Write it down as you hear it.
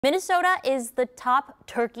Minnesota is the top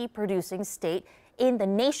turkey producing state in the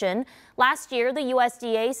nation. Last year, the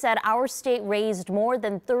USDA said our state raised more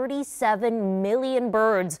than 37 million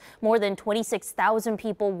birds. More than 26,000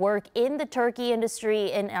 people work in the turkey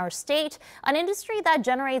industry in our state, an industry that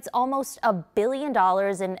generates almost $1 billion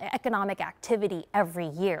in economic activity every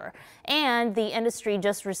year. And the industry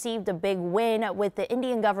just received a big win with the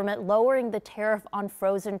Indian government lowering the tariff on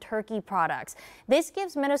frozen turkey products. This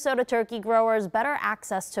gives Minnesota turkey growers better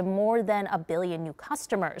access to more than 1 billion new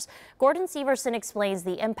customers. Gordon Severson explains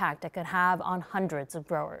the impact it could have on hundreds of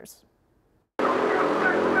growers.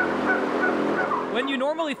 When you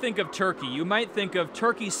normally think of turkey, you might think of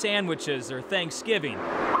turkey sandwiches or Thanksgiving,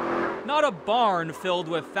 not a barn filled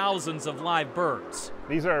with thousands of live birds.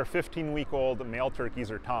 These are 15-week-old male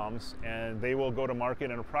turkeys, or toms, and they will go to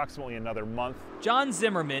market in approximately another month. John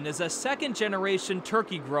Zimmerman is a second-generation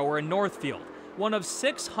turkey grower in Northfield, one of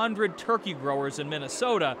 600 turkey growers in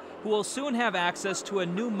Minnesota who will soon have access to a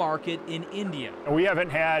new market in India. We haven't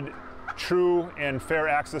had true and fair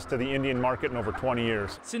access to the Indian market in over 20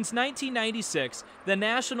 years. Since 1996, the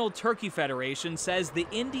National Turkey Federation says the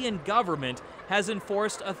Indian government has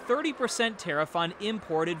enforced a 30% tariff on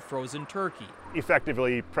imported frozen turkey.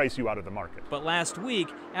 Effectively price you out of the market. But last week,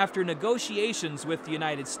 after negotiations with the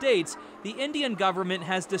United States, the Indian government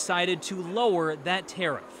has decided to lower that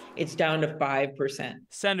tariff. It's down to 5%.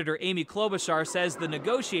 Senator Amy Klobuchar says the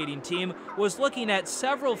negotiating team was looking at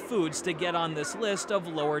several foods to get on this list of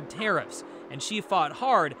lowered tariffs, and she fought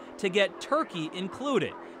hard to get turkey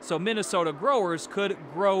included so Minnesota growers could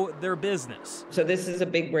grow their business. So this is a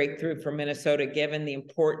big breakthrough for Minnesota, given the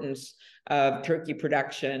importance of turkey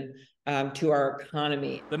production to our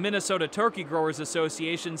economy. The Minnesota Turkey Growers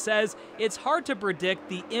Association says it's hard to predict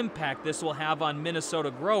the impact this will have on Minnesota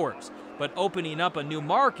growers, but opening up a new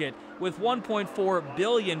market with 1.4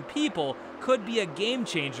 billion people could be a game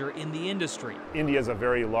changer in the industry. India is a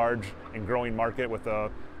very large and growing market with a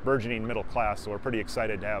burgeoning middle class, so we're pretty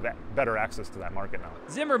excited to have better access to that market now.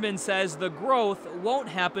 Zimmerman says the growth won't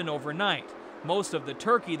happen overnight. Most of the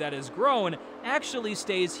turkey that is grown actually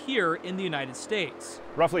stays here in the United States.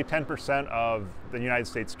 Roughly 10% of the United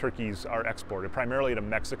States turkeys are exported, primarily to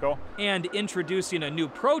Mexico. And introducing a new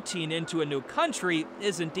protein into a new country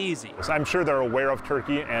isn't easy. So I'm sure they're aware of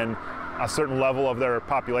turkey, and a certain level of their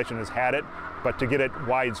population has had it, but to get it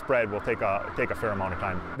widespread will take a fair amount of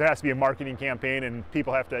time. There has to be a marketing campaign, and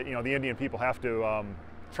people have to, the Indian people have to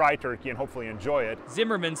try turkey and hopefully enjoy it.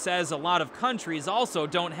 Zimmerman says a lot of countries also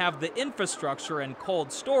don't have the infrastructure and cold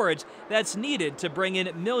storage that's needed to bring in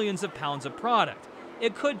millions of pounds of product.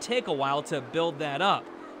 It could take a while to build that up,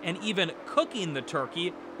 and even cooking the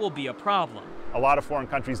turkey will be a problem. A lot of foreign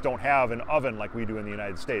countries don't have an oven like we do in the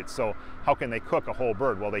United States, so how can they cook a whole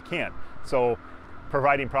bird? Well, they can't. So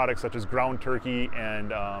providing products such as ground turkey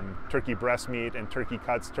and turkey breast meat and turkey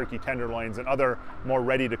cuts, turkey tenderloins, and other more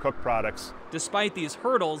ready-to-cook products. Despite these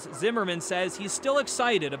hurdles, Zimmerman says he's still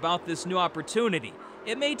excited about this new opportunity.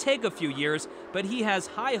 It may take a few years, but he has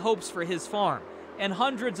high hopes for his farm and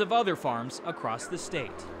hundreds of other farms across the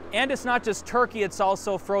state. And it's not just turkey, it's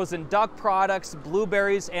also frozen duck products,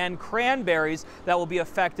 blueberries, and cranberries that will be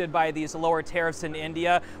affected by these lower tariffs in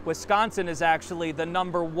India. Wisconsin is actually the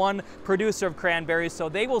 #1 producer of cranberries, so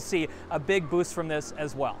they will see a big boost from this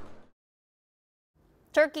as well.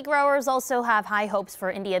 Turkey growers also have high hopes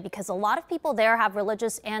for India because a lot of people there have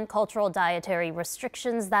religious and cultural dietary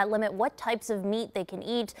restrictions that limit what types of meat they can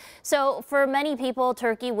eat. So for many people,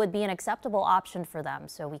 turkey would be an acceptable option for them.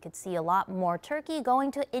 So we could see a lot more turkey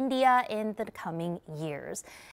going to India in the coming years.